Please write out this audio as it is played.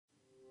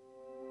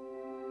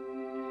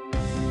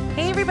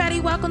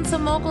everybody, welcome to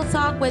Mogul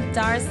Talk with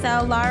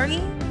Darcel Laurie,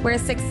 where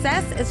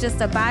success is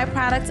just a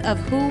byproduct of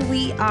who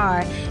we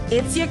are.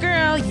 It's your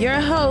girl, your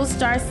host,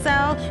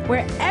 Darcel,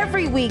 where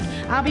every week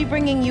I'll be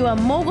bringing you a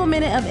Mogul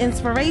Minute of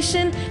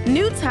inspiration,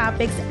 new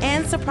topics,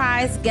 and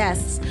surprise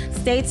guests.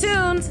 Stay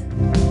tuned.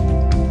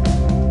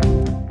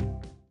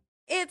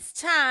 It's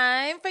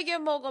time for your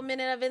Mogul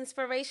Minute of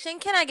Inspiration.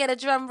 Can I get a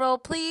drum roll,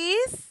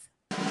 please?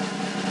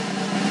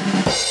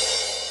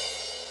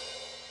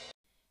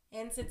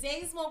 And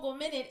today's Mogul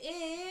Minute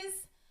is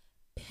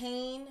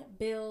pain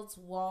builds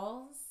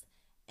walls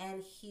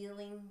and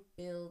healing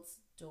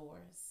builds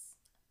doors.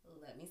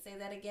 Let me say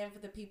that again for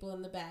the people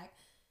in the back.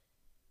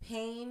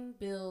 Pain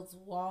builds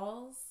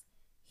walls,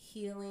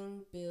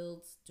 healing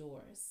builds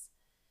doors.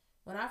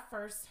 When I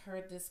first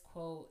heard this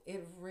quote,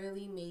 it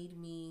really made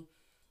me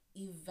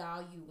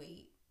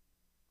evaluate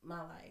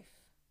my life.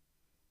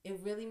 It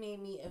really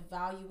made me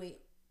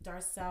evaluate,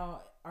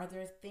 Darcel, are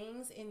there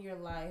things in your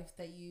life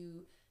that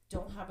you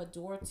don't have a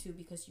door to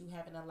because you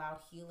haven't allowed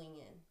healing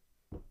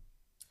in?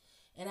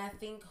 And I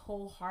think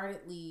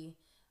wholeheartedly,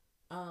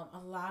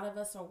 a lot of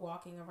us are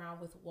walking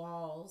around with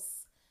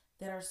walls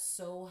that are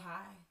so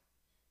high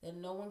that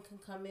no one can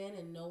come in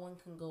and no one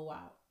can go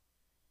out.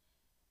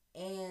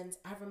 And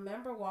I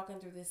remember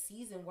walking through this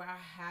season where I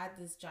had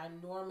this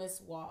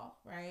ginormous wall,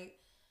 right?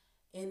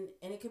 And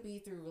it could be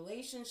through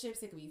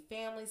relationships, it could be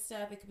family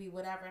stuff, it could be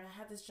whatever. And I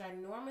had this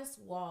ginormous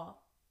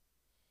wall.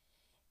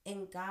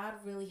 And God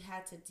really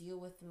had to deal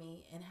with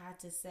me and had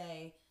to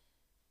say,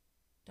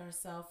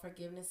 Darcel,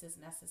 forgiveness is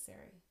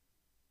necessary.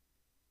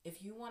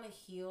 If you want to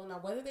heal, now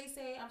whether they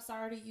say I'm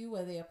sorry to you,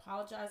 whether they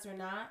apologize or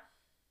not,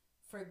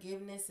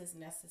 forgiveness is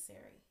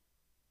necessary.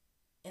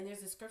 And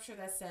there's a scripture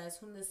that says,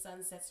 whom the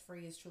Son sets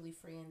free is truly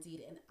free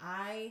indeed. And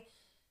I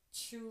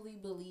truly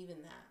believe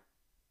in that.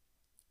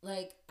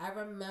 Like, I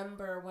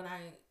remember when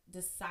I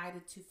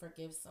decided to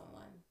forgive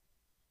someone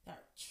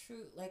that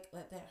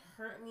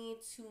hurt me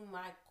to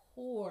my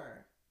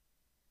core.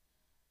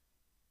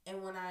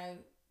 And when I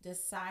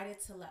decided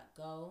to let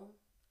go,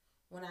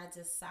 when I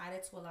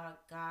decided to allow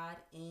God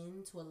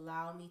in, to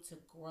allow me to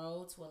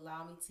grow, to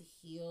allow me to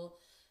heal,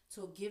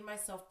 to give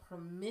myself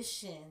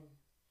permission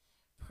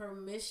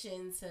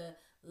to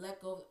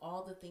let go of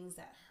all the things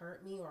that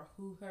hurt me or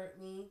who hurt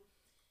me.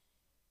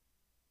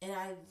 And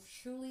I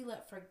truly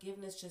let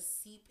forgiveness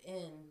just seep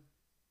in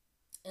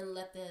and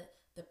let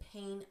the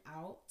pain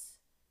out.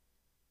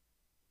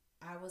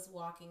 I was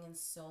walking in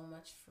so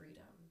much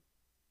freedom.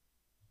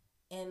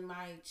 And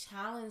my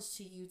challenge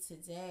to you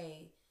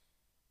today,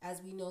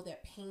 as we know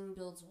that pain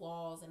builds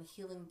walls and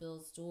healing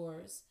builds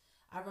doors,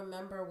 I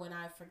remember when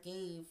I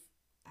forgave,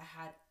 I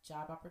had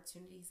job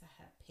opportunities, I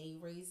had pay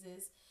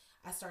raises,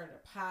 I started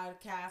a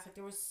podcast. Like,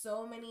 there were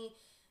so many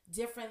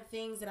different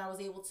things that I was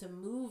able to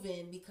move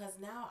in because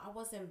now I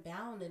wasn't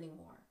bound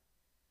anymore.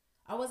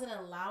 I wasn't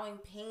allowing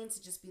pain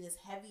to just be this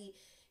heavy,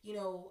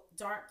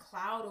 dark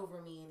cloud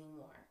over me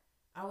anymore.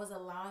 I was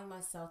allowing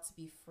myself to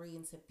be free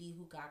and to be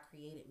who God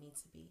created me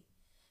to be.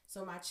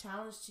 So my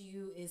challenge to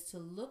you is to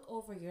look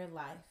over your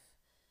life.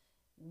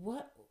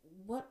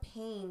 What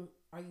pain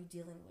are you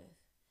dealing with?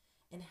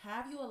 And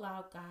have you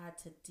allowed God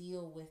to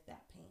deal with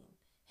that pain?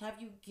 Have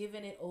you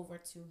given it over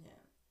to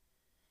Him?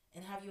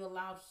 And have you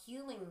allowed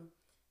healing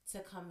to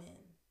come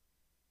in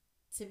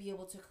to be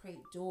able to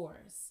create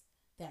doors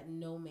that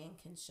no man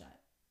can shut?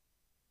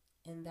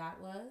 And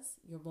that was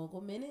your Mogul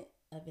Minute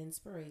of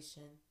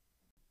Inspiration.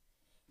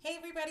 Hey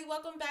everybody,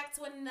 welcome back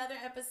to another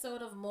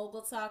episode of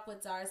Mogul Talk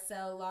with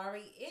Darcel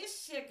Laurie.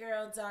 It's your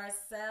girl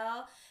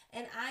Darcel,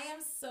 and I am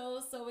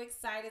so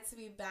excited to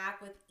be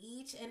back with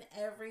each and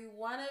every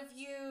one of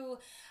you.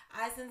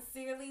 I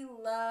sincerely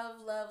love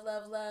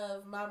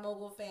my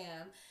Mogul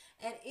fam.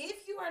 And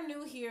if you are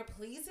new here,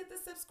 please hit the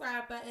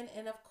subscribe button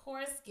and of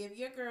course give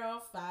your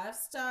girl 5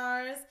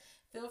 stars.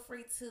 Feel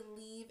free to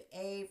leave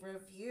a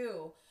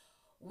review.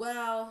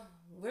 Well,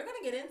 we're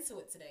going to get into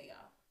it today,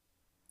 y'all.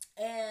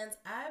 And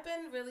I've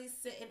been really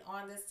sitting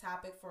on this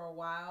topic for a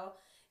while.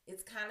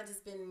 It's kind of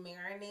just been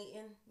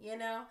marinating,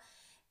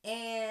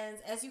 And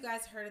as you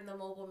guys heard in the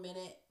Mogul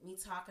Minute, me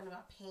talking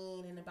about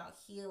pain and about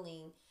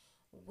healing.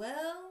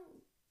 Well,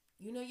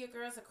 your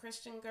girl's a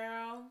Christian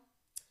girl.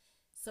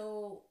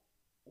 So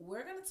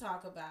we're going to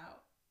talk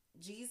about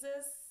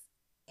Jesus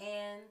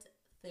and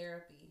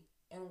therapy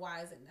and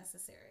why is it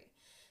necessary.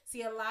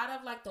 See, a lot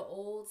of like the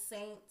old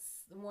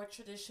saints, the more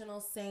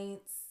traditional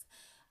saints,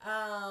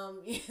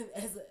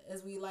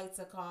 as we like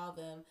to call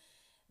them,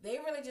 they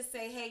really just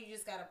say, hey, you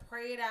just got to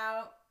pray it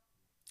out,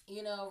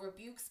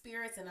 rebuke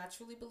spirits. And I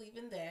truly believe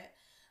in that.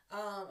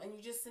 And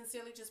you just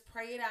sincerely just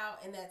pray it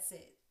out and that's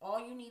it.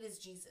 All you need is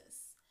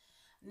Jesus.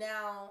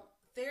 Now,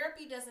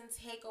 therapy doesn't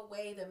take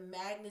away the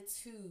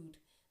magnitude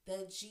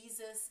that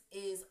Jesus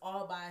is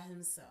all by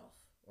himself,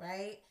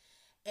 right?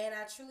 And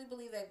I truly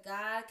believe that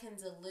God can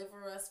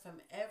deliver us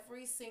from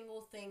every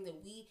single thing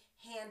that we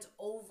hand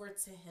over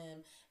to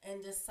him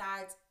and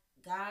decides,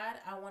 God,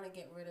 I want to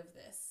get rid of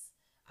this.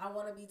 I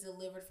want to be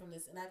delivered from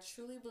this. And I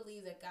truly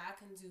believe that God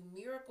can do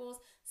miracles,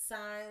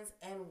 signs,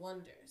 and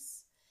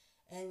wonders.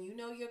 And you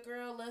know your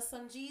girl loves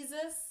some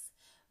Jesus.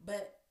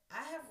 But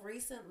I have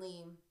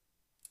recently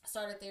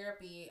started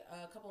therapy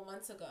a couple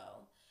months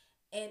ago,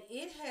 and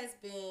it has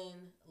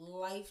been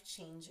life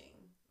changing.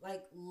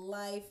 Like,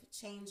 life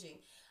changing.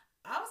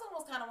 I was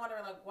almost kind of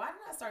wondering, like, why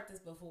didn't I start this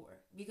before?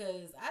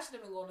 Because I should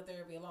have been going to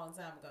therapy a long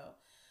time ago.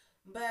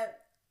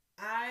 But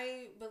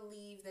I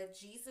believe that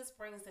Jesus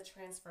brings the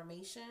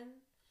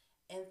transformation,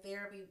 and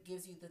therapy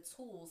gives you the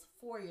tools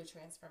for your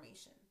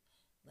transformation.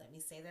 Let me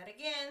say that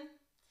again.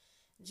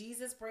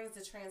 Jesus brings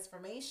the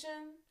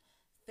transformation,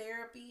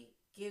 therapy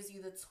gives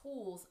you the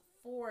tools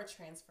for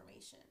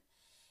transformation.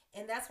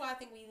 And that's why I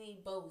think we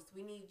need both.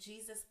 We need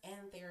Jesus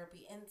and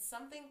therapy. And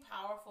something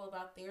powerful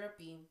about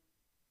therapy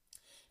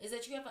is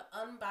that you have an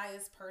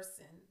unbiased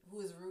person who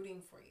is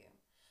rooting for you,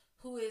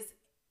 who is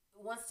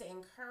wants to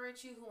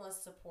encourage you, who wants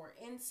to pour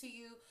into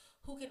you,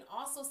 who can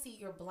also see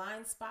your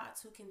blind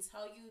spots, who can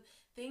tell you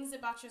things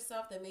about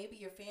yourself that maybe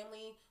your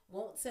family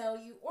won't tell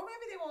you, or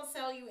maybe they won't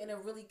tell you in a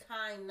really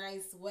kind,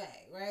 nice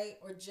way, right?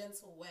 Or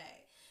gentle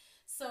way.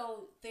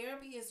 So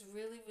therapy is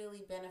really,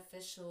 really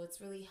beneficial.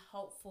 It's really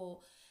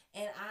helpful.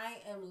 And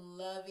I am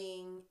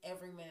loving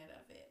every minute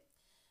of it.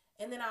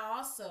 And then I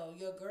also,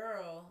 your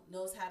girl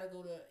knows how to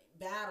go to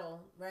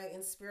battle, right?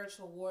 In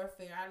spiritual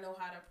warfare. I know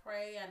how to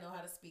pray. I know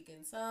how to speak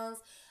in tongues.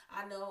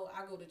 I know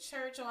I go to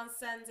church on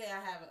Sunday.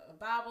 I have a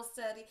Bible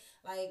study.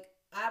 Like,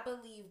 I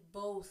believe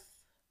both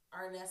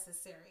are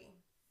necessary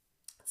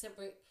to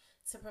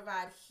to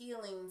provide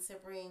healing, to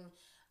bring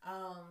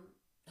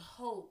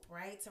hope,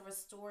 right? To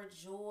restore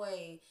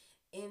joy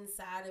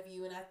inside of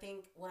you. And I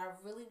think what I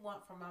really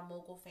want from my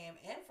mogul fam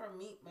and for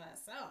me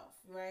myself,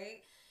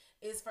 right,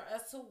 is for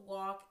us to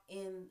walk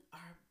in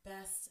our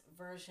best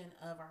version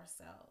of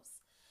ourselves.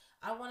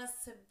 I want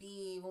us to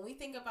be, when we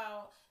think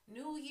about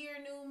new year,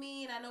 new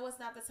me, and I know it's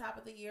not the top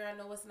of the year, I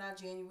know it's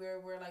not January,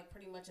 we're like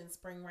pretty much in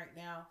spring right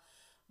now.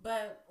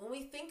 But when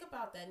we think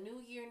about that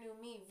new year, new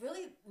me,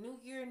 really new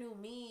year, new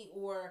me,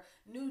 or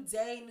new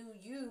day, new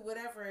you,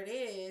 whatever it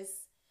is,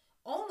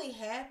 only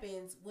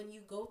happens when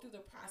you go through the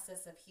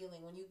process of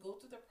healing, when you go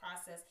through the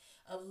process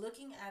of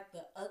looking at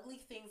the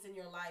ugly things in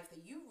your life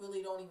that you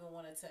really don't even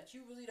want to touch.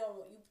 You really don't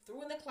want, you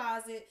threw in the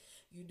closet,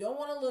 you don't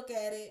want to look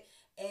at it,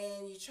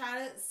 and you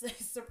try to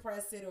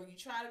suppress it, or you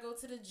try to go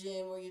to the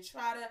gym, or you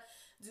try to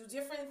do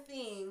different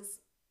things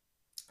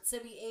to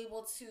be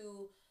able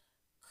to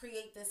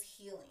create this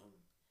healing.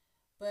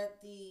 But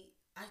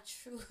I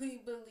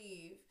truly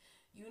believe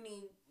you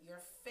need your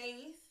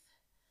faith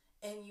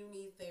and you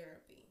need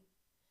therapy.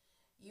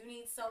 You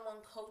need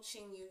someone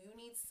coaching you. You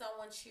need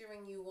someone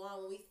cheering you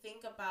on. When we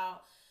think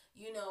about,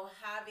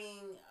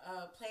 having,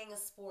 playing a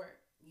sport,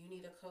 you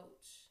need a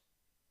coach.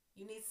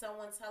 You need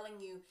someone telling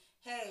you,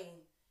 hey,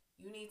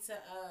 you need to,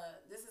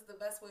 this is the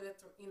best way to,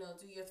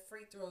 do your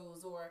free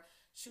throws or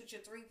shoot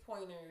your 3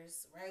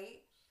 pointers,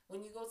 right?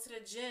 When you go to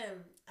the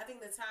gym, I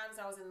think the times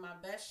I was in my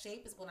best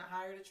shape is when I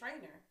hired a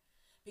trainer.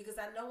 Because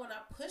I know when I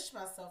push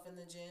myself in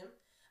the gym,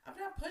 I'm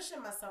not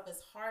pushing myself as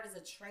hard as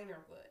a trainer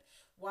would.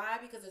 Why?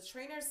 Because a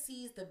trainer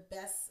sees the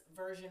best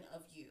version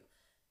of you.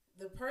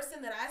 The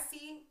person that I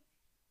see,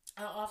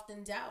 I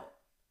often doubt.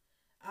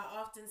 I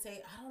often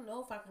say, I don't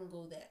know if I can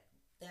go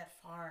that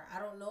far. I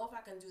don't know if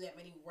I can do that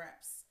many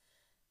reps.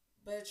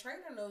 But a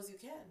trainer knows you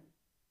can.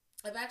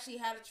 I've actually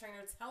had a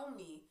trainer tell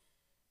me,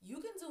 you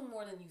can do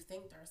more than you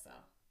think,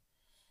 Darcel.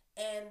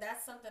 And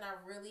that's something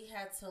I really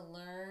had to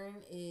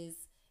learn is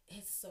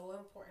it's so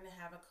important to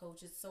have a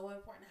coach. It's so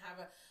important to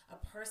have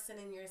a person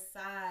in your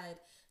side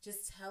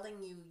just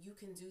telling you you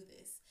can do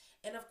this.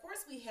 And of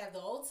course we have the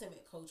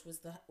ultimate coach,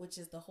 which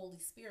is the Holy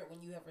Spirit.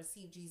 When you have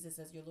received Jesus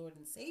as your Lord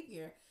and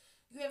Savior,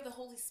 you have the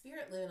Holy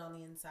Spirit living on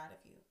the inside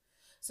of you.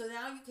 So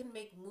now you can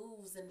make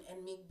moves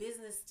and make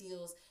business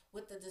deals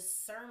with the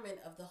discernment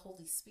of the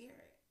Holy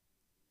Spirit.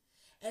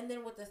 And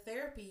then with the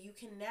therapy, you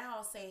can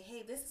now say,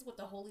 hey, this is what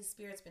the Holy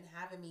Spirit's been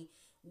having me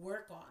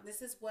work on.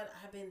 This is what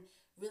I've been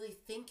really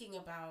thinking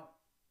about.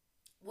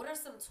 What are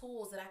some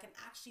tools that I can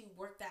actually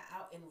work that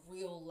out in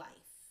real life?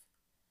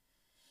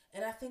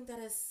 And I think that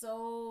is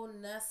so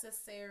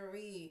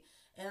necessary.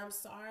 And I'm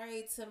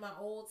sorry to my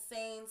old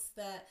saints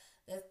that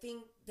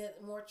think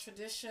that more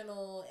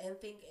traditional and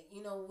think,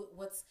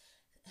 what's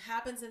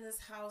happens in this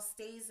house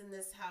stays in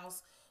this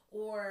house,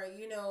 or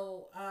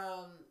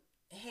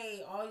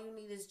hey, all you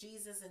need is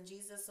Jesus and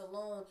Jesus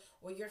alone,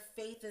 or your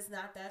faith is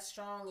not that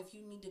strong if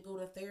you need to go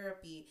to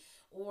therapy,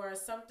 or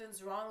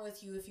something's wrong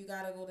with you if you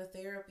got to go to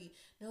therapy.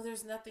 No,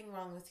 there's nothing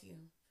wrong with you.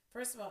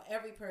 First of all,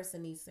 every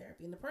person needs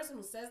therapy, and the person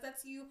who says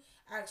that to you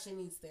actually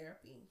needs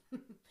therapy.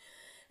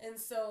 And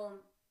so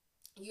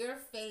your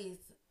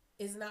faith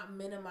is not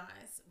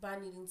minimized by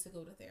needing to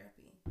go to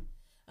therapy.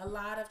 A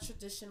lot of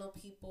traditional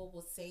people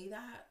will say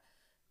that,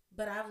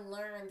 but I've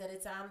learned that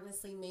it's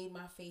honestly made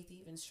my faith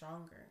even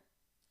stronger.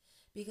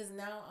 Because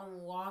now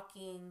I'm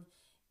walking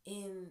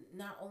in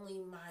not only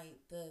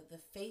the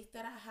faith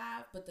that I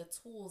have, but the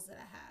tools that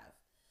I have.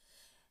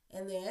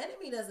 And the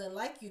enemy doesn't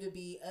like you to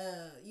be,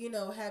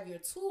 have your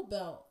tool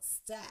belt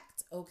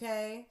stacked,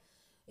 okay?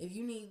 If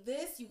you need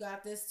this, you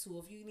got this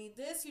tool. If you need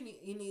this,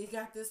 you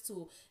got this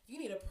tool. If you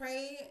need to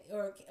pray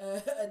or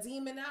a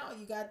demon out,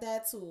 you got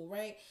that tool,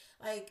 right?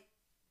 Like,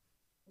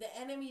 the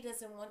enemy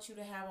doesn't want you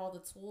to have all the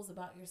tools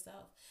about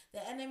yourself.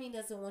 The enemy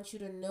doesn't want you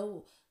to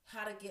know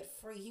how to get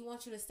free. He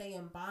wants you to stay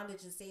in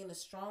bondage and stay in a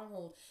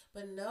stronghold.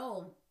 But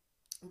no,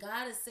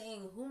 God is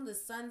saying, whom the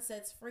Son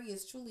sets free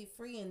is truly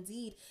free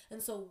indeed.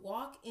 And so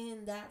walk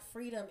in that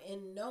freedom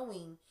in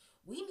knowing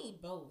we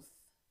need both.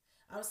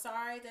 I'm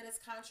sorry that it's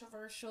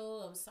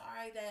controversial. I'm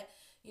sorry that,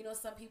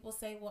 some people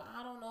say, well,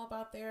 I don't know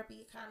about therapy.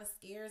 It kind of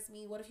scares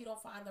me. What if you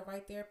don't find the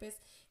right therapist?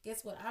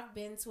 Guess what? I've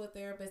been to a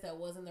therapist that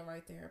wasn't the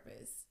right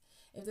therapist.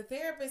 If the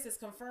therapist is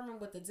confirming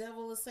what the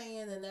devil is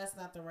saying, then that's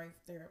not the right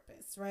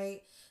therapist,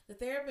 right? The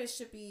therapist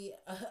should be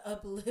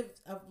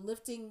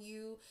uplifting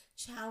you,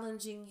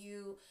 challenging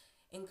you,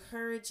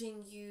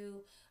 encouraging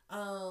you,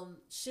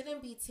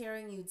 shouldn't be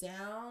tearing you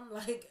down.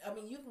 Like, I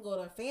mean, you can go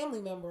to a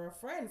family member or a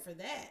friend for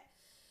that.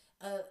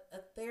 A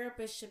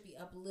therapist should be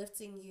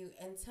uplifting you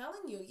and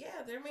telling you,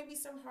 yeah, there may be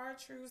some hard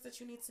truths that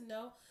you need to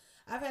know.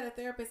 I've had a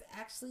therapist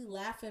actually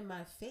laugh in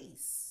my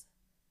face.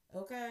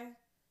 Okay?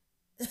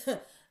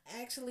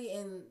 Actually,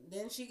 and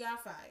then she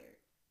got fired.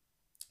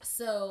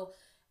 So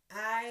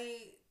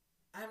I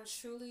I'm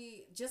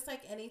truly, just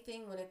like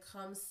anything when it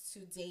comes to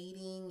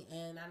dating,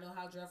 and I know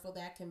how dreadful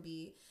that can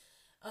be.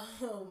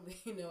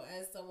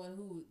 As someone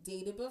who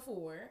dated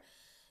before,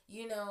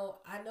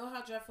 I know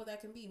how dreadful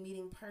that can be,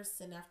 meeting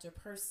person after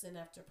person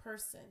after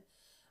person.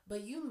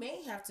 But you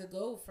may have to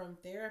go from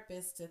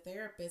therapist to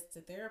therapist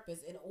to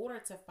therapist in order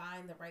to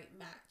find the right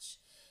match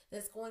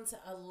that's going to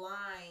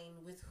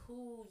align with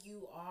who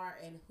you are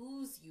and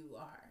whose you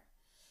are.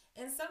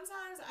 And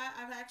sometimes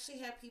I've actually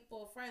had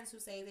friends who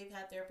say they've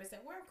had therapists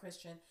that weren't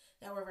Christian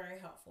that were very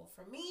helpful.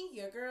 For me,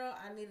 your girl,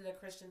 I needed a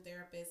Christian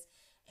therapist,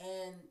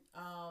 and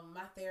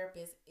my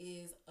therapist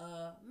is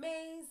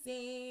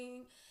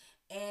amazing.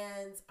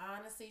 And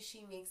honestly,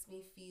 she makes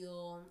me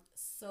feel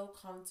so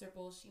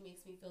comfortable. She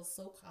makes me feel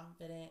so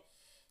confident.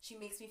 She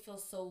makes me feel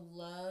so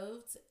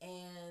loved,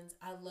 and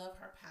I love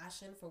her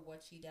passion for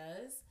what she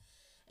does.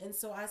 And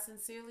so I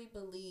sincerely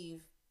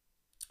believe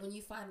when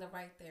you find the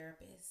right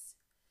therapist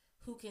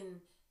who can,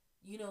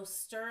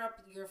 stir up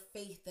your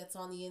faith that's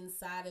on the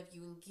inside of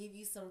you and give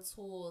you some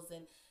tools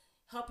and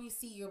help you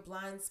see your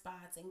blind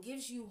spots and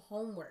gives you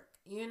homework,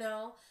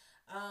 to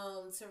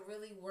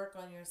really work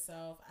on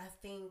yourself, I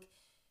think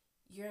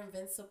you're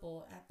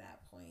invincible at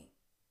that point.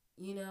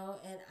 And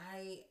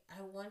I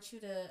want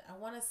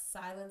to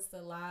silence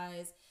the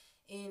lies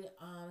in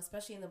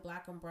especially in the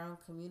Black and brown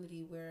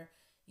community, where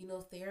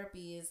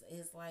therapy is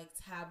like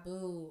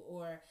taboo,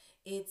 or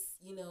it's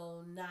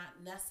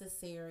not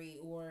necessary,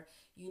 or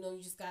you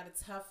just got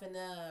to toughen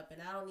up,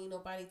 and I don't need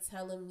nobody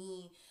telling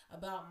me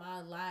about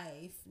my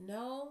life.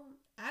 No,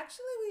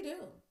 actually we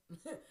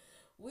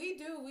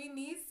do. We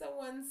need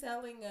someone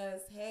telling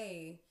us,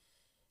 hey,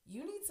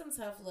 you need some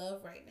tough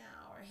love right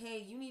now, or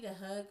hey, you need a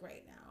hug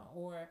right now,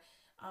 or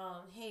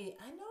hey,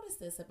 I noticed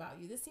this about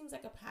you, this seems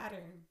like a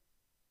pattern.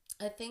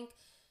 I think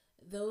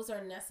those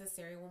are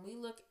necessary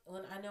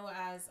when I know,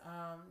 as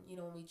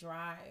when we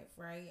drive,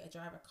 right? I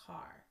drive a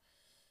car.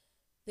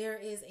 There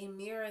is a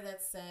mirror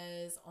that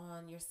says,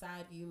 on your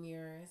side view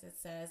mirrors, it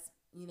says,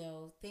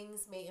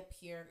 things may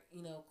appear,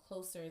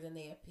 closer than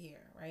they appear,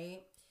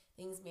 right?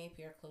 Things may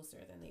appear closer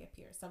than they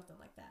appear, something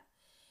like that.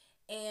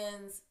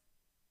 And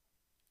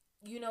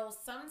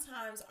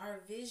sometimes our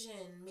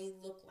vision may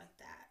look like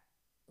that,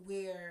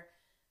 where,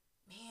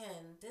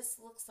 man, this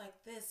looks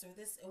like this or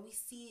this, and we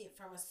see it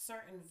from a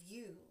certain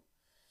view.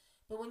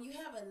 But when you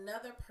have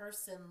another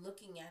person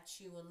looking at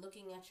you and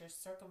looking at your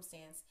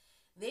circumstance,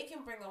 they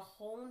can bring a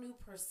whole new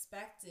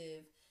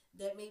perspective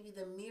that maybe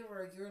the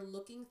mirror you're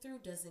looking through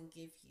doesn't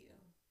give you.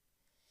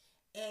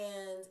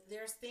 And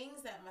there's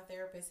things that my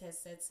therapist has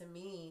said to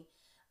me,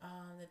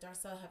 that,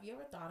 Darcel, have you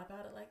ever thought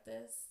about it like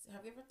this?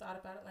 Have you ever thought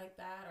about it like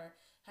that? Or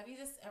have you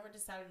just ever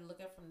decided to look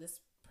at it from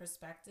this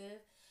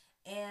perspective?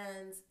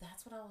 And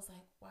that's when I was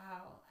like,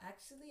 wow,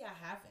 actually I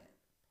haven't.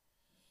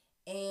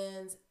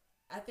 And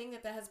I think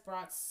that has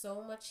brought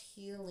so much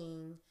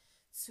healing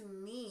to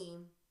me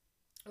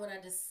when I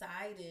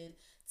decided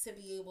to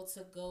be able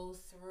to go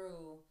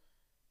through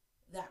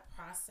that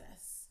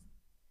process.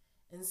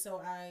 And so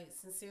I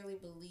sincerely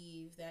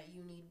believe that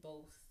you need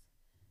both.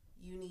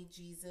 You need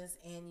Jesus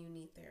and you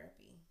need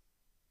therapy.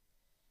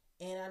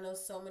 And I know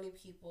so many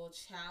people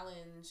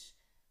challenge.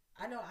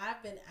 I know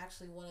I've been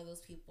actually one of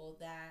those people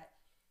that,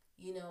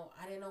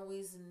 I didn't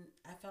always,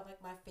 I felt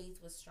like my faith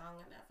was strong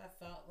enough. I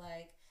felt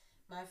like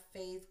my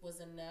faith was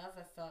enough.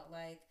 I felt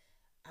like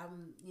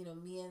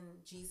me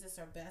and Jesus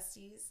are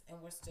besties,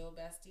 and we're still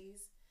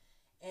besties.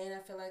 And I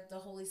feel like the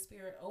Holy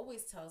Spirit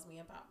always tells me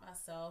about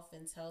myself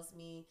and tells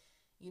me,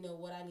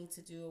 what I need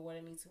to do or what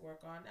I need to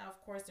work on. Now,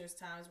 of course, there's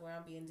times where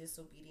I'm being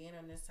disobedient,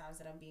 and there's times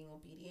that I'm being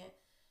obedient.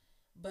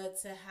 But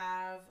to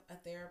have a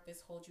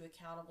therapist hold you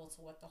accountable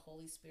to what the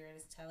Holy Spirit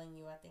is telling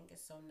you, I think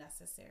is so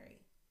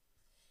necessary.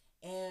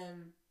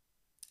 And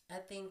I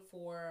think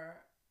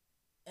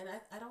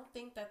I don't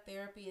think that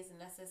therapy is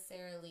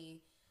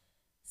necessarily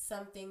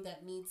something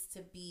that needs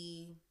to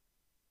be,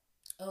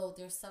 oh,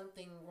 there's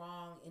something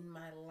wrong in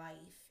my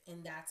life,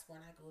 and that's when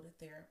I go to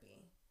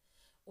therapy.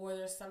 Or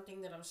there's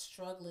something that I'm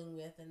struggling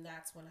with, and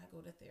that's when I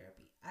go to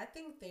therapy. I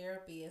think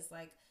therapy is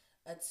like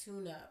a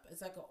tune up,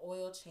 it's like an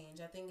oil change.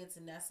 I think it's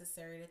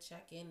necessary to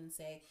check in and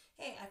say,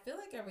 hey, I feel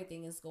like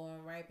everything is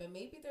going right, but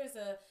maybe there's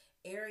a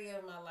area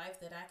of my life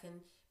that I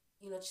can,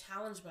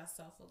 challenge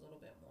myself a little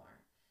bit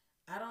more.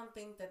 I don't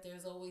think that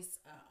there's always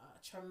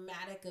a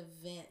traumatic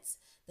event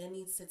that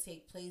needs to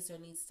take place or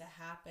needs to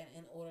happen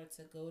in order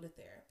to go to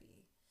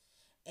therapy.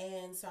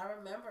 And so I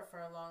remember for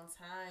a long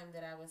time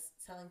that I was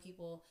telling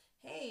people,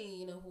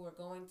 hey, who are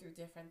going through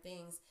different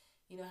things,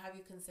 have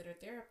you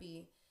considered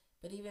therapy?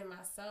 But even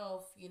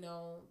myself,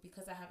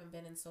 because I haven't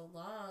been in so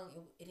long,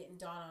 it didn't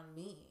dawn on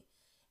me.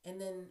 And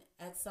then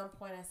at some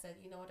point I said,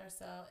 you know what,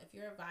 Darcel, if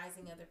you're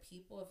advising other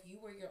people, if you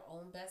were your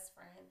own best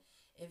friend,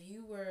 if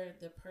you were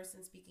the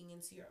person speaking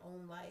into your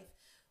own life,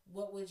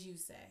 what would you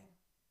say?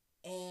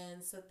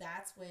 And so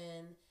that's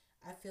when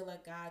I feel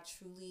like God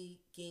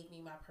truly gave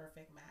me my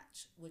perfect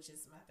match, which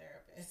is my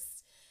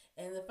therapist.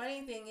 And the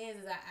funny thing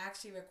is I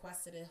actually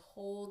requested a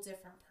whole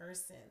different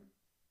person.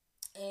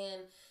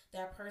 And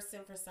that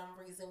person, for some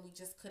reason, we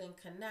just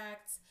couldn't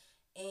connect.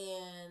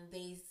 And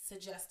they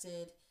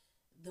suggested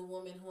the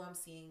woman who I'm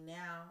seeing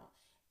now.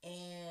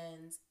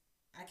 And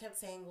I kept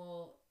saying,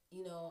 well,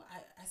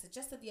 I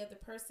suggested the other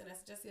person. I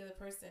suggested the other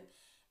person.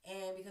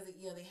 And because,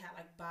 they had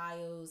like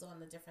bios on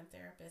the different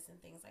therapists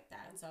and things like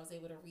that. And so I was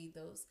able to read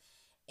those.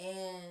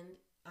 And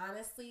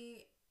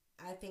honestly,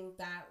 I think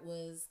that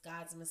was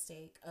God's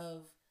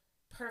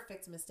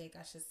perfect mistake,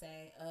 I should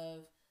say,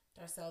 of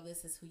Darcel,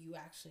 this is who you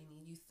actually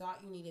need. You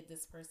thought you needed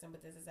this person,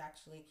 but this is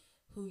actually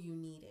who you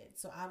needed.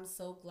 So I'm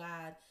so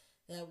glad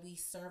that we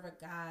serve a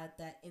God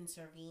that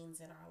intervenes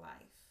in our life.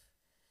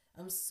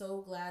 I'm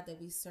so glad that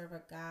we serve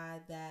a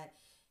God that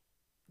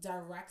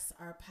directs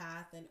our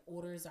path and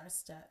orders our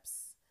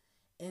steps.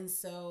 And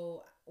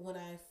so when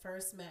I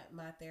first met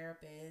my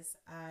therapist,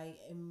 I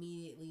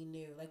immediately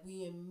knew, like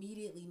we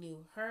immediately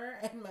knew, her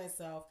and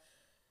myself,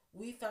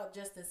 we felt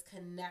just this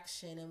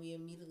connection, and we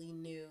immediately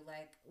knew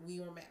like we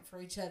were meant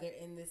for each other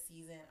in this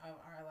season of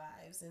our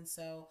lives. And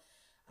so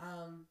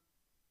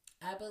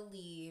I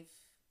believe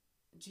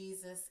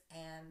Jesus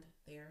and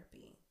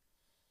therapy.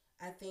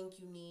 I think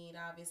you need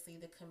obviously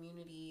the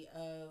community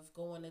of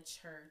going to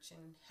church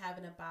and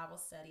having a Bible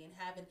study and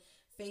having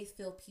faith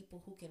filled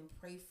people who can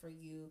pray for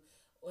you,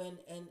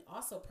 and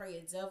also pray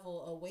a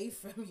devil away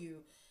from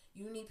you.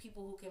 You need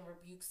people who can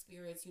rebuke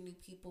spirits. You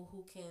need people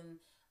who can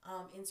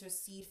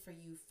intercede for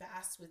you,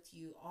 fast with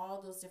you,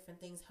 all those different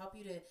things, help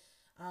you to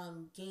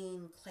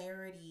gain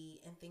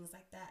clarity and things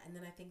like that. And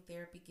then I think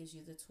therapy gives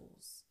you the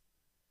tools.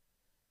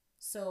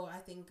 So I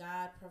think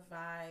God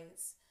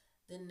provides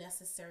the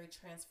necessary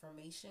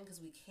transformation,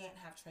 because we can't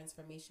have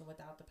transformation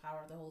without the power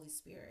of the Holy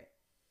Spirit.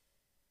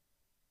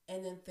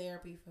 And then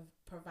therapy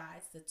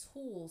provides the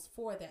tools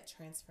for that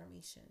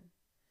transformation.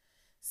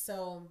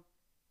 So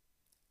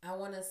I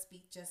want to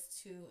speak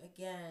just to,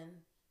 again,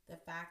 the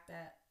fact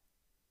that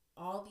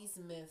all these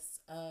myths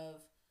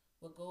of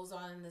what goes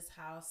on in this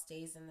house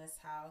stays in this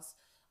house,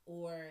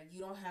 or you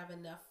don't have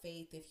enough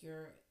faith if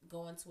you're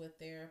going to a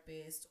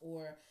therapist,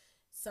 or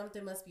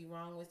something must be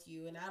wrong with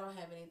you and I don't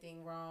have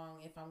anything wrong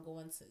if I'm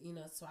going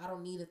to, so I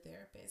don't need a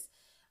therapist.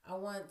 I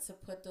want to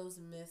put those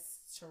myths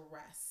to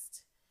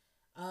rest,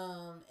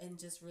 and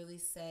just really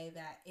say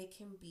that it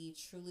can be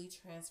truly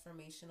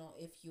transformational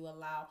if you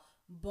allow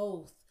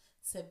both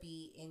to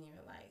be in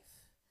your life.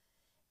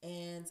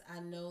 And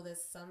I know that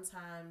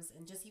sometimes,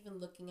 and just even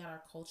looking at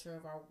our culture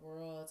of our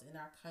world and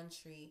our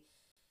country,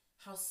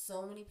 how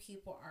so many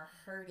people are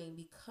hurting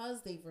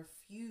because they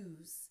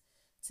refuse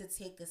to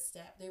take a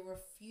step. They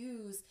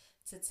refuse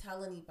to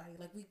tell anybody.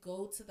 Like, we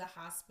go to the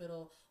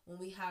hospital when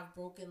we have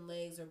broken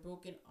legs or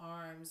broken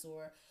arms,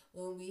 or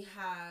when we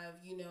have,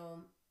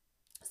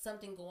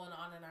 something going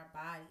on in our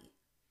body.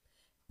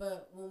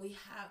 But when we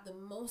have the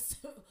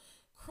most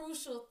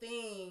crucial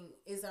thing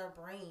is our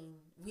brain.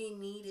 We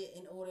need it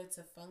in order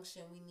to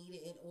function. We need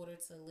it in order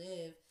to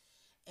live.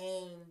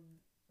 And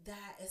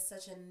that is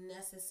such a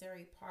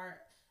necessary part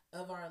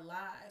of our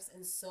lives.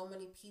 And so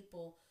many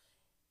people,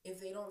 if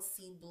they don't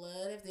see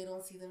blood, if they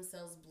don't see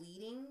themselves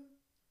bleeding,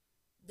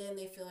 then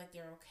they feel like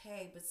they're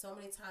okay. But so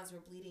many times we're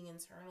bleeding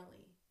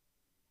internally.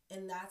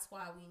 And that's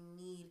why we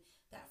need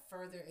that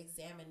further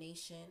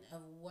examination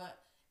of what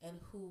and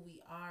who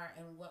we are,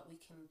 and what we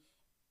can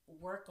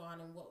work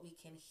on, and what we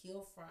can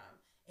heal from,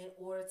 in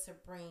order to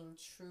bring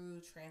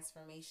true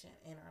transformation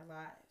in our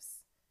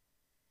lives.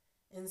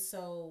 And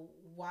so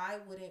why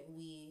wouldn't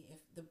we, if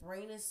the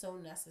brain is so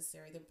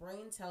necessary, the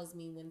brain tells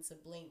me when to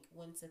blink,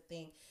 when to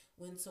think,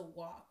 when to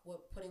walk,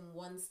 what putting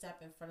one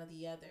step in front of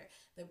the other.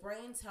 The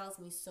brain tells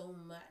me so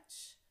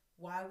much.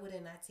 Why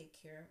wouldn't I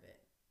take care of it?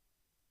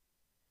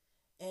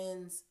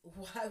 And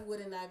why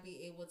wouldn't I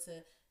be able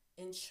to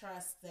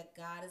entrust that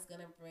God is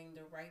going to bring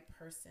the right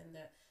person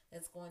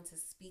that's going to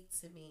speak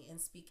to me and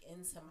speak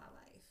into my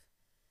life?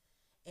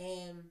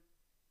 And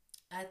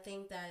I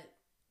think that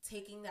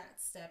taking that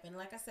step. And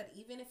like I said,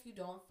 even if you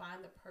don't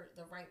find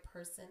the right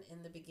person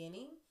in the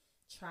beginning,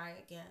 try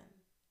again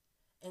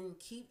and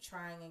keep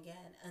trying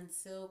again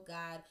until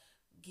God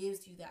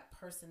gives you that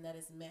person that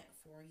is meant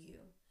for you.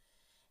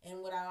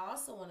 And what I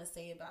also want to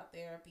say about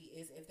therapy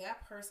is if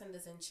that person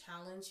doesn't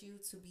challenge you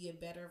to be a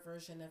better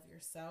version of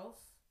yourself,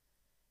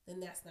 then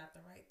that's not the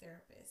right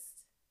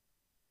therapist.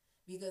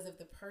 Because if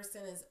the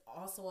person is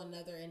also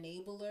another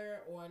enabler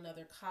or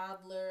another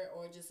coddler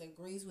or just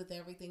agrees with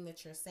everything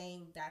that you're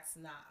saying, that's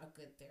not a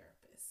good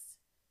therapist.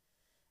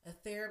 A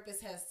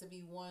therapist has to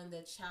be one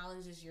that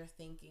challenges your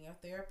thinking. A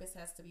therapist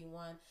has to be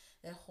one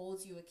that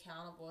holds you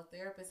accountable. A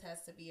therapist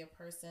has to be a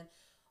person,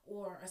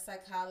 or a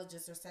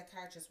psychologist or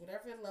psychiatrist,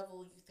 whatever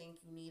level you think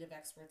you need of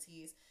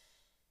expertise.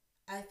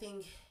 I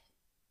think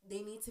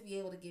they need to be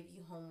able to give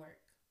you homework.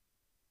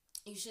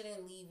 You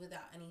shouldn't leave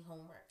without any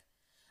homework.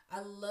 I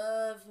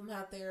love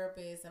my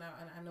therapist, and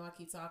I know I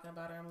keep talking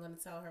about her. I'm going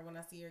to tell her when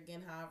I see her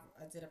again how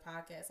I did a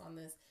podcast on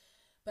this.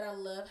 But I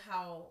love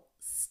how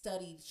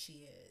studied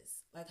she is.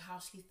 Like how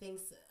she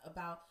thinks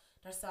about,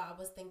 Darcel, I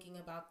was thinking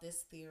about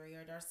this theory,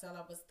 or Darcel,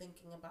 I was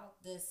thinking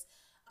about this,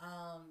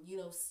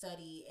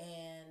 study,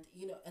 and,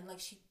 and like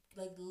she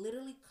like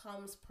literally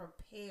comes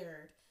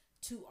prepared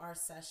to our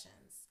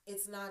sessions.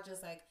 It's not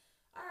just like,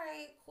 all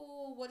right,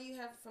 cool, what do you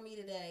have for me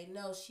today?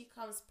 No, she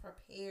comes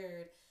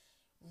prepared,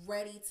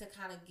 ready to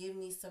kind of give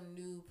me some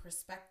new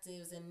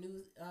perspectives and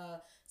new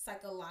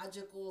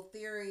psychological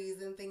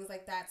theories and things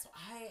like that. So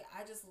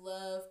I just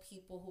love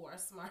people who are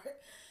smart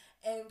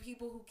and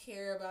people who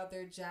care about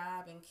their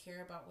job and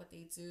care about what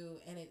they do.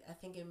 And I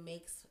think it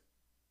makes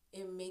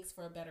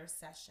for a better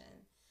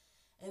session.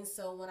 And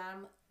so when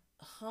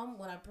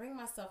I bring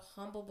myself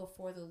humble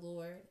before the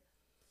Lord,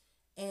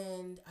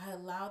 and I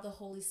allow the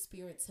Holy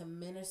Spirit to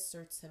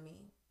minister to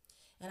me,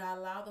 and I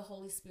allow the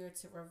Holy Spirit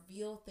to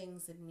reveal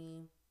things in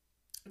me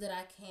that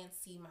I can't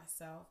see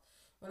myself,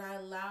 when I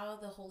allow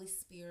the Holy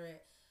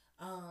Spirit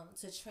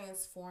to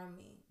transform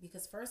me,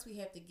 because first we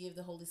have to give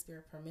the Holy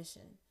Spirit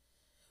permission.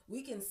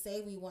 We can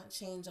say we want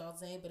change all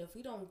day, but if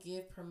we don't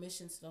give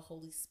permission to the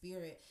Holy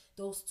Spirit,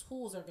 those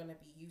tools are going to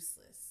be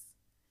useless.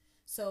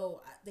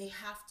 So they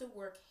have to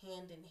work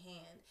hand in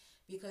hand,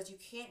 because you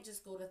can't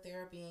just go to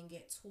therapy and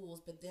get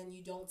tools, but then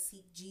you don't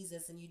seek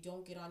Jesus and you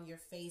don't get on your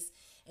face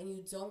and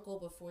you don't go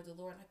before the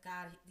Lord like,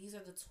 God, these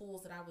are the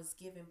tools that I was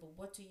given, but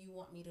what do you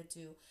want me to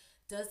do?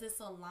 Does this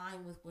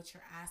align with what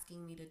you're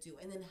asking me to do?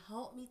 And then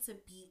help me to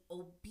be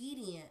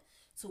obedient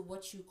to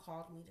what you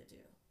called me to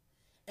do.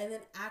 And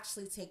then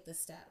actually take the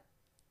step,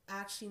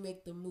 actually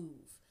make the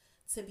move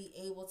to be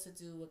able to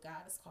do what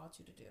God has called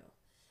you to do.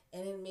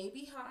 And it may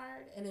be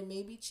hard and it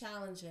may be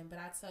challenging, but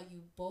I tell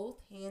you, both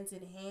hands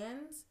in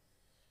hand,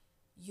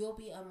 you'll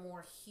be a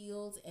more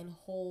healed and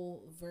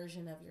whole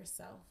version of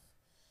yourself.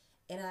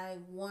 And I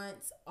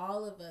want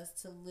all of us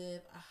to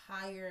live a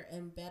higher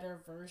and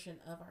better version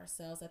of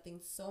ourselves. I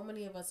think so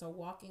many of us are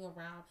walking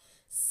around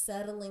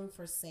settling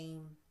for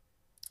same,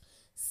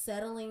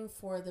 settling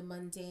for the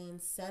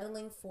mundane,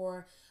 settling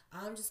for,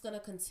 I'm just going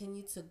to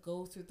continue to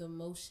go through the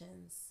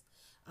motions.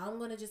 I'm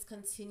going to just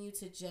continue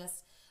to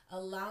just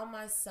allow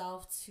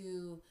myself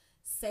to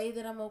say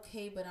that I'm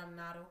okay, but I'm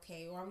not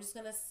okay. Or I'm just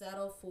going to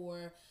settle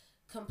for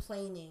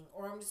complaining.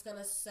 Or I'm just going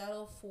to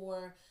settle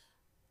for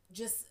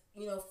just,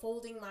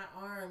 folding my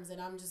arms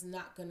and I'm just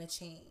not going to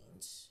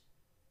change.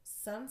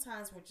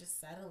 Sometimes we're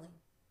just settling.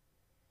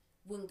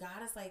 When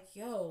God is like,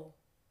 yo,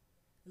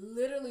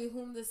 literally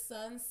whom the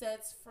Son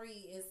sets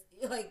free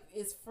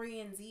is free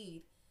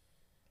indeed.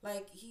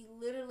 Like, he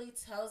literally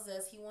tells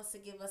us he wants to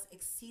give us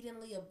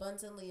exceedingly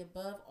abundantly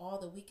above all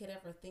that we could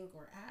ever think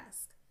or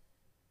ask.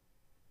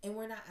 And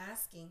we're not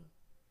asking.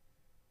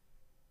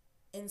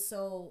 And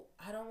so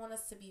I don't want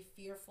us to be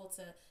fearful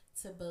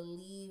to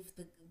believe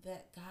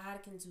that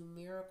God can do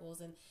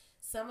miracles. And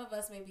some of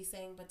us may be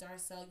saying, but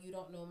Darcel, you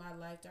don't know my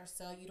life.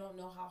 Darcel, you don't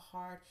know how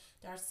hard.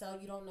 Darcel,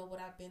 you don't know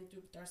what I've been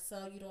through.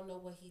 Darcel, you don't know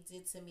what he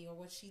did to me or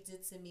what she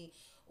did to me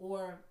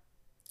or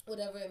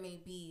whatever it may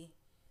be.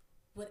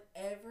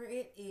 Whatever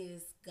it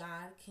is,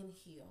 God can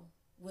heal.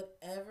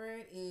 Whatever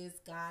it is,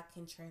 God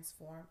can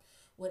transform.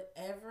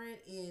 Whatever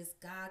it is,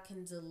 God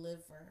can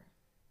deliver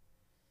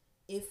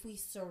if we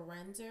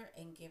surrender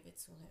and give it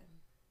to him.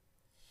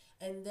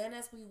 And then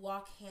as we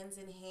walk hands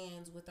in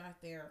hand with our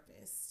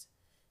therapist,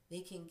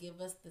 they can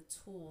give us the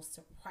tools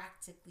to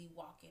practically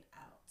walk it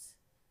out.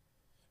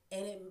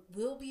 And it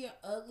will be an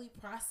ugly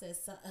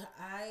process.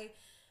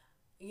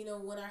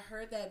 When I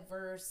heard that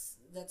verse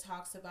that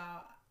talks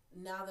about,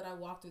 now that I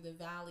walk through the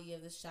valley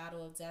of the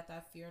shadow of death, I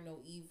fear no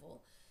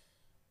evil.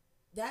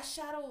 That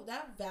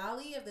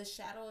valley of the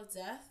shadow of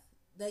death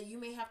that you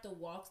may have to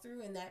walk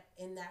through in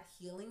that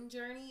healing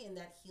journey, in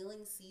that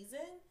healing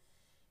season,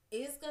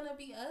 is gonna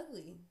be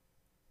ugly.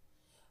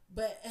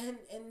 But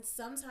and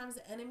sometimes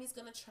the enemy's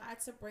gonna try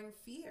to bring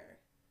fear.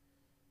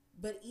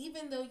 But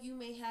even though you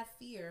may have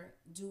fear,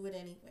 do it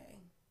anyway.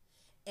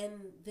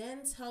 And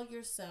then tell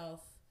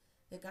yourself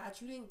that, God,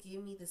 you didn't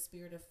give me the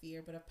spirit of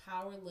fear, but of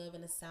power, love,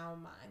 and a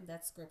sound mind.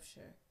 That's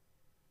scripture.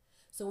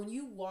 So when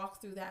you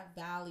walk through that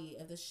valley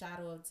of the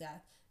shadow of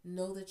death,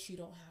 know that you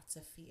don't have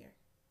to fear.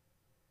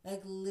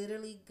 Like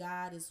literally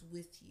God is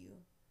with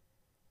you.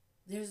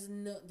 There's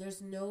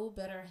no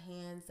better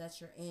hands that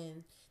you're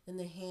in than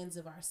the hands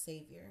of our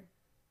Savior.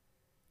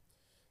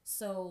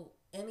 So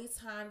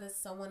anytime that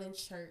someone in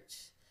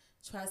church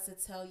tries to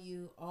tell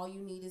you all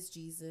you need is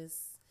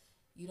Jesus,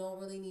 you don't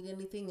really need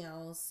anything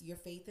else, your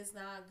faith is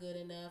not good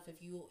enough,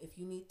 if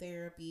you need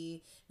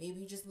therapy, maybe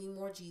you just need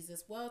more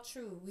Jesus. Well,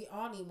 true, we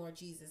all need more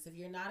Jesus. If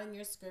you're not in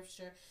your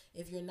scripture,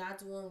 if you're not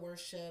doing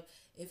worship,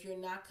 if you're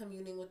not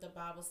communing with the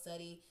Bible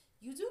study,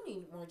 you do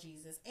need more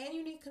Jesus. And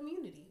you need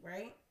community,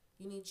 right?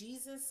 You need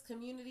Jesus,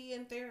 community,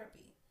 and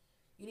therapy.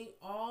 You need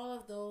all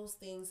of those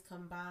things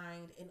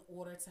combined in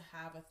order to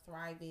have a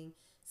thriving,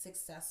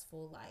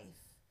 successful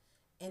life.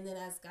 And then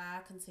as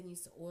God continues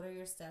to order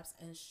your steps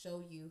and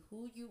show you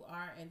who you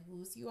are and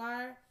whose you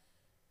are,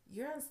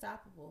 you're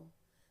unstoppable.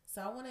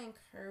 So I want to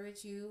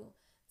encourage you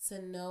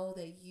to know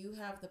that you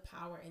have the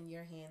power in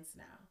your hands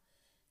now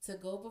to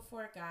go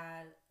before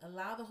God,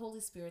 allow the Holy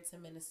Spirit to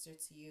minister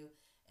to you,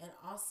 and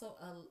also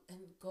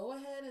and go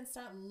ahead and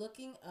start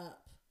looking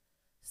up.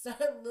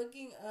 Start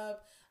looking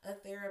up a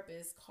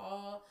therapist.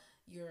 Call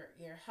your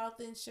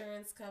health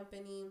insurance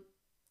company.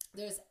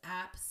 There's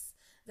apps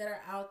that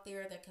are out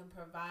there that can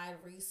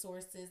provide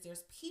resources.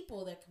 There's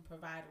people that can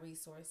provide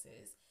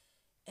resources.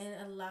 And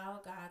allow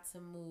God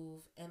to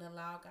move and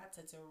allow God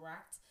to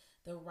direct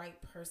the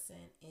right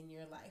person in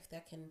your life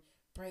that can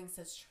bring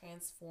such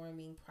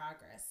transforming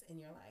progress in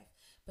your life.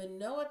 But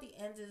know at the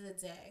end of the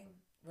day,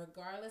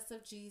 regardless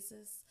of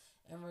Jesus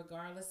and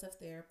regardless of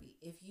therapy,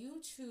 if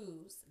you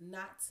choose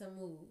not to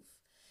move,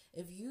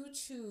 if you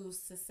choose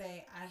to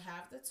say, I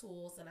have the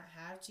tools and I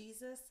have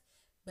Jesus,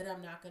 but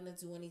I'm not going to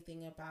do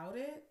anything about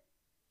it,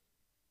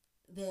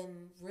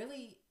 then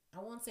really,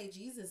 I won't say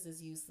Jesus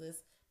is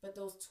useless, but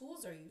those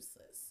tools are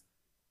useless.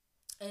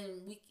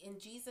 And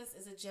Jesus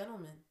is a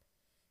gentleman.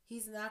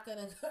 He's not going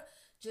to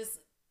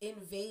just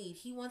invade.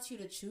 He wants you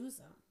to choose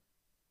him.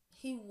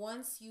 He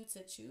wants you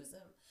to choose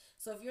him.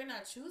 So if you're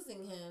not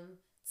choosing him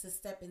to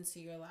step into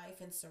your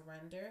life and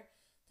surrender,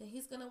 then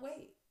he's going to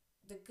wait.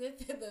 The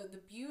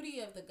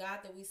beauty of the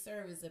God that we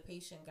serve is a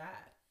patient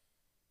God.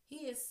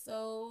 He is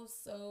so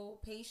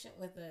patient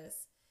with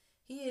us.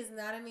 He is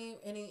not in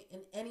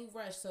any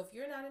rush. So if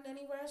you're not in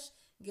any rush,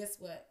 guess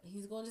what?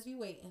 He's going to just be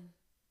waiting.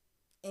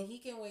 And he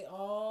can wait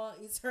all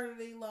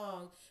eternity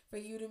long for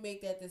you to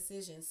make that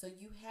decision. So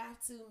you have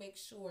to make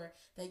sure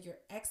that you're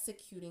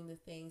executing the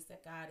things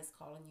that God is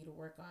calling you to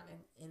work on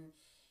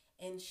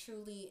and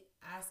truly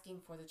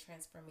asking for the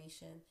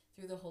transformation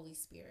through the Holy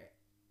Spirit.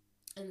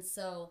 And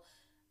so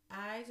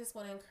I just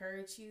want to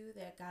encourage you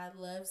that God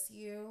loves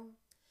you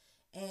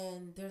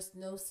and there's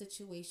no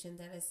situation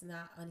that is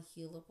not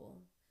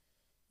unhealable.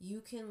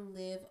 You can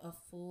live a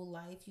full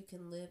life. You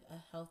can live a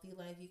healthy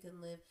life. You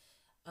can live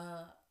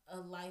a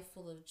life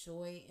full of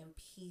joy and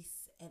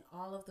peace and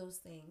all of those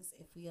things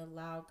if we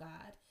allow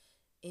God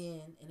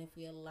in and if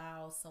we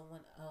allow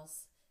someone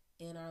else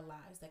in our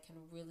lives that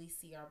can really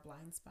see our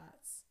blind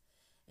spots.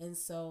 And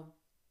so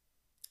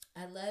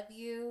I love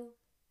you.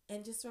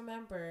 And just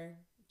remember,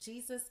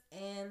 Jesus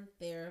and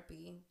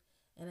therapy.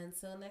 And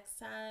until next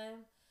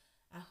time,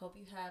 I hope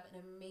you have an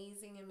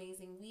amazing,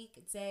 amazing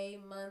week, day,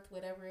 month,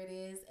 whatever it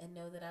is, and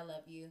know that I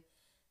love you.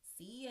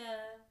 See ya.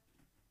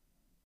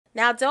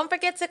 Now, don't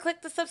forget to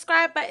click the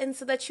subscribe button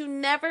so that you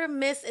never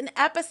miss an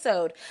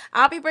episode.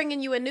 I'll be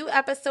bringing you a new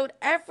episode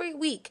every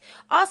week.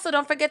 Also,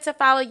 don't forget to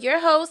follow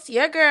your host,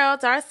 your girl,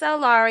 Darcel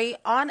Laurie,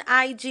 on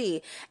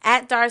IG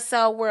at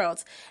Darcel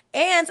World.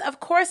 And, of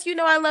course, you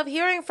know I love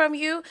hearing from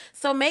you,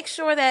 so make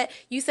sure that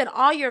you send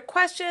all your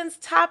questions,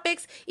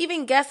 topics,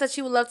 even guests that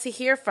you would love to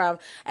hear from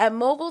at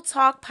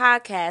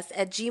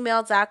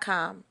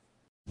mogultalkpodcast@gmail.com.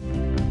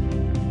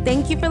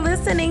 Thank you for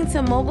listening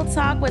to Mogul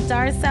Talk with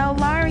Darcel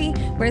Laurie,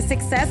 where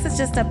success is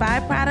just a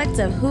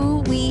byproduct of who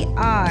we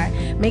are.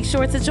 Make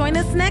sure to join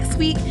us next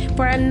week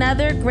for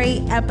another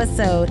great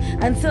episode.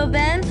 Until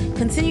then,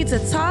 continue to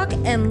talk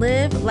and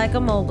live like a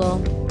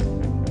mogul.